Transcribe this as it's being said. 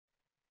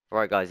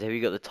Right, guys, here we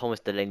got the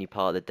Thomas Delaney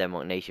part that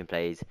Denmark Nation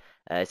plays.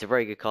 It's a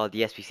very good card.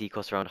 The SBC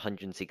costs around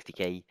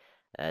 160k.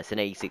 It's an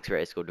 86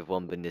 rated squad with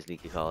one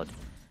Bundesliga card.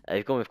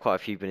 We've gone with quite a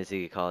few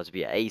Bundesliga cards,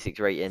 but yeah, 86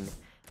 rating.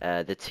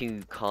 The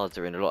two cards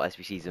are in a lot of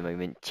SBCs at the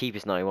moment.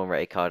 Cheapest 91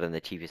 rated card and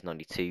the cheapest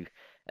 92.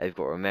 We've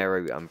got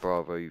Romero and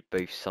Bravo,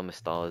 both Summer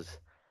Stars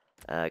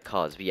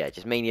cards. But yeah,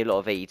 just mainly a lot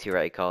of 82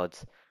 rated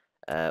cards.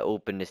 All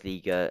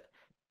Bundesliga.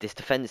 This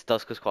defense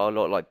does cost quite a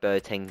lot, like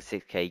Boateng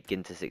 6k,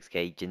 Ginter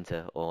 6k,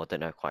 Ginter, or I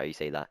don't know quite how you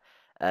say that.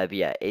 But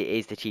yeah, it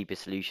is the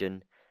cheapest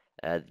solution.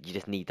 You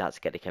just need that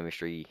to get the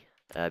chemistry.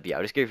 But yeah,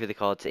 I'll just go through the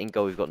cards. In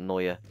goal, we've got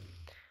Neuer.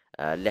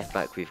 Left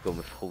back, we've gone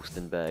with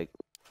Holstenberg.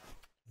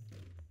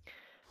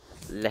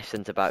 Left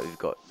centre back, we've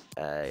got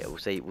we'll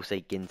say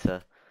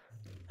Ginter,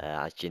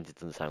 as Ginter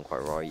doesn't sound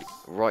quite right.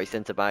 Right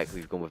centre back,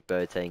 we've gone with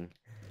Boateng.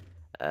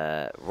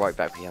 Right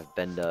back, we have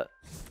Bender.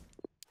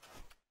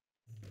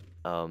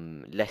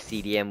 Left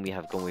CDM, we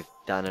have gone with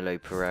Danilo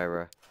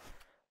Pereira.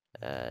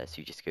 So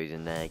he just goes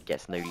in there,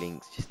 gets no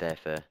links, just there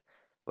for,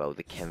 well,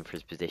 the chem for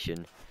his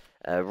position.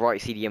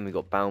 Right CDM, we've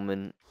got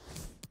Baumann.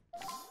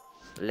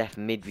 Left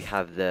mid, we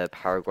have the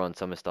Paragon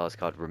Summer Stars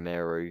card,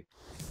 Romero.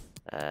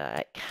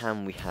 At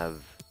cam, we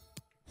have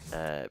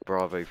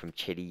Bravo from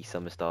Chile,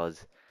 Summer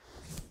Stars.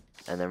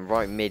 And then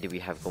right mid, we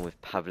have gone with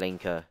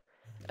Pavlenka.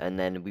 And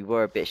then we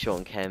were a bit short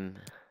on chem,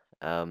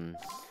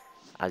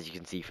 as you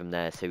can see from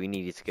there, so we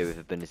needed to go with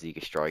a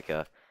Bundesliga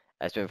striker.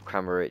 It's been with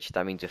Kramaric,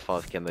 that means we're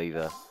 5 chem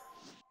over.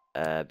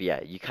 But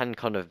yeah, you can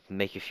kind of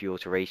make a few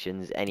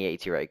alterations, any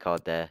 80 rated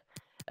card there.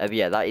 But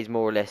yeah, that is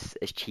more or less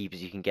as cheap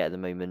as you can get at the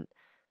moment.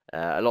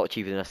 A lot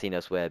cheaper than I've seen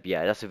elsewhere. But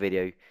yeah, that's the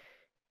video.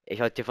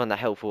 If I did find that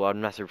helpful, I'd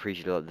massively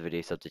appreciate a lot of the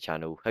video, sub to the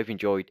channel. Hope you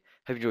enjoyed.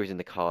 Hope you enjoyed using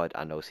the card,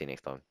 and I'll see you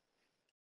next time.